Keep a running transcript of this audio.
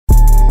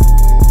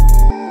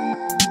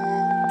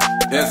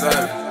Yes, I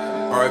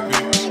R.I.P.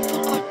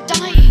 I'm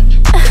dying.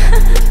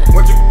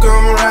 Won't you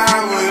come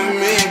ride with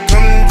me?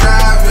 Come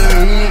drive with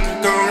me.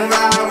 Come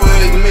ride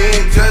with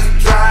me. Just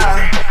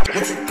drive.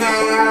 Won't you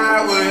come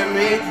ride with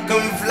me?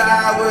 Come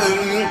fly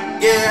with me.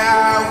 Get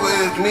high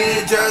with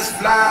me. Just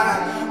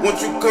fly. Won't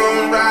you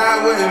come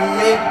ride with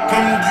me?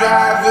 Come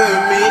drive with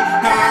me.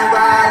 Come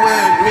ride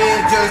with me.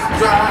 Just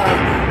drive.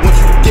 Won't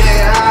you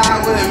get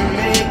high with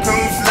me?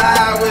 Come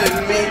fly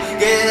with me.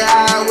 Get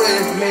high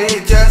with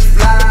me. Just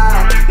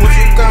fly. Won't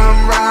you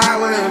come ride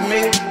with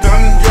me?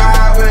 Come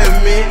drive with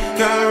me.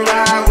 Come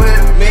ride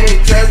with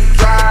me. Just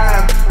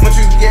drive. Won't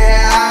you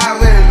get high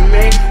with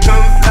me?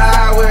 Come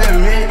fly with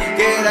me.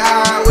 Get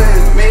high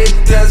with me.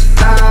 Just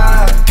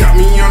fly. Got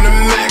me on the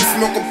max.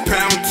 Smoke a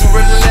pound to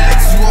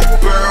relax. You a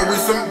bird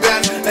with some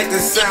bats. Like the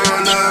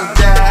sound of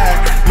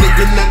that.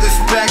 Looking at the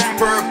specs.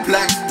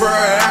 Perplex,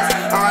 perhaps.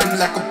 I'm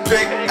like a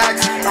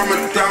pickaxe. I'm a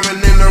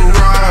diamond in the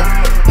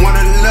rough.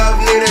 Wanna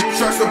love, need a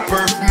trust to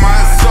birth my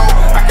soul.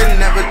 I can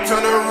never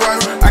turn a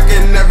rust. I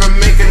can never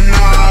make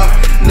enough.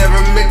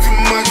 Never make too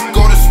much.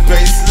 Go to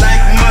space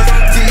like Musk.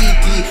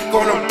 DD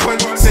gonna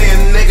punch.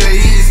 Saying nigga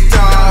he's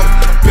tough.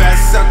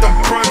 Best out the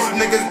brunch.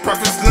 Niggas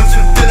breakfast, lunch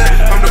and dinner.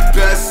 I'm the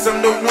best.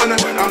 I'm the winner.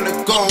 I'm the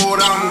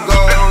gold. I'm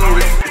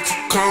gold.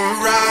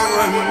 Come ride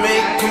with me.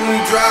 Come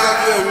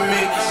drive with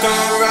me.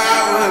 Come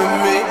ride with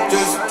me.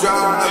 Just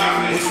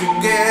drive. If you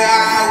get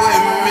high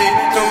with me,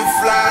 come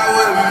fly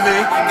with me.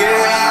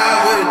 Get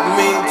high with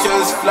me.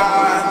 Just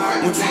fly.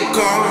 Won't you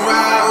come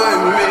ride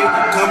with me?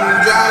 Come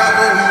drive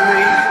with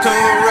me.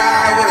 Come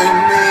ride with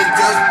me.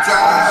 Just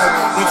drive.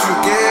 Won't you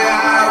get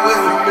high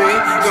with me?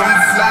 Come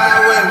fly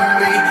with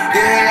me.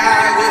 Get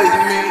high with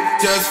me.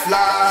 Just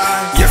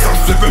fly. Yes, I'm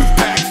flipping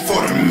back for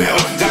the mill.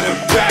 Got it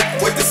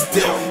back with the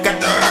steel. Got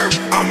the herb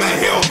on my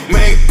hill.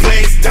 Main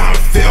place down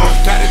the field.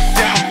 Got it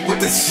down with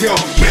the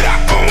shield. Man, I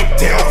own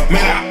deal.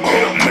 Man, I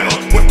own mill.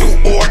 Went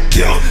through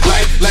ordeal.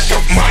 Like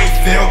a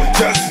minefield.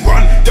 Just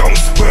run, don't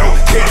squeal.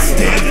 Can't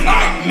stand,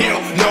 I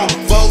kneel. No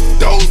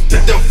photos.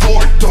 Did the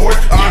 4 doors.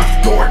 I'm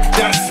dork,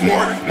 that's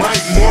more.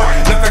 Right more.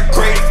 Left a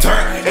great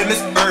turn in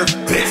this earth,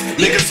 bitch.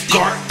 Niggas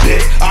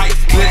garbage. I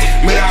glitch.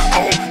 Man, I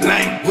own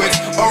language.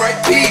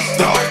 R.I.P.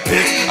 dog,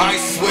 bitch. I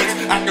switch.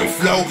 I can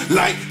flow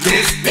like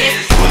this,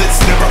 bitch. Bullets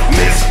never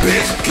miss,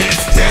 bitch. Kiss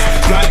this.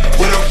 Fly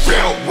with a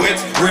real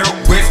witch. Real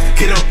witch.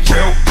 Get a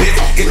real bitch.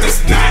 Get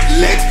this not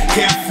legs.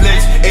 Can't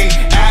flinch. Ain't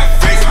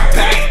average.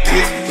 Back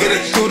this. Get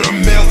it through the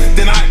mill.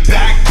 Then I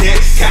back it.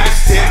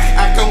 Cash it.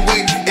 I can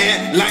wait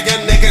in like a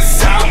nigga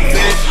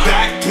salvage.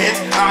 Back it.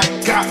 I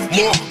got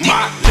more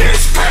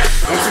mileage.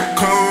 Won't you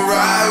come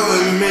ride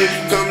with me?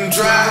 Come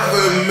drive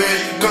with me.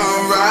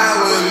 Come ride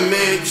with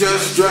me.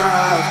 Just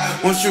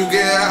drive. Won't you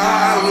get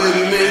high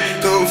with me?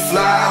 Come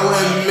fly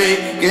with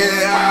me.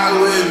 Get high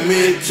with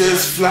me.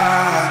 Just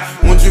fly.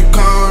 Won't you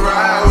come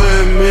ride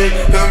with me?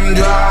 Come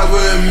drive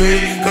with me.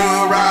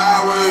 Come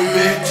ride with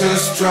me.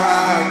 Just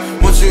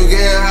drive. Won't you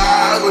get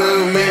high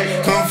with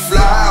me? Come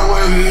fly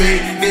with me.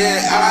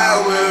 Get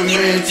high with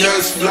me.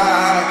 Just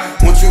fly.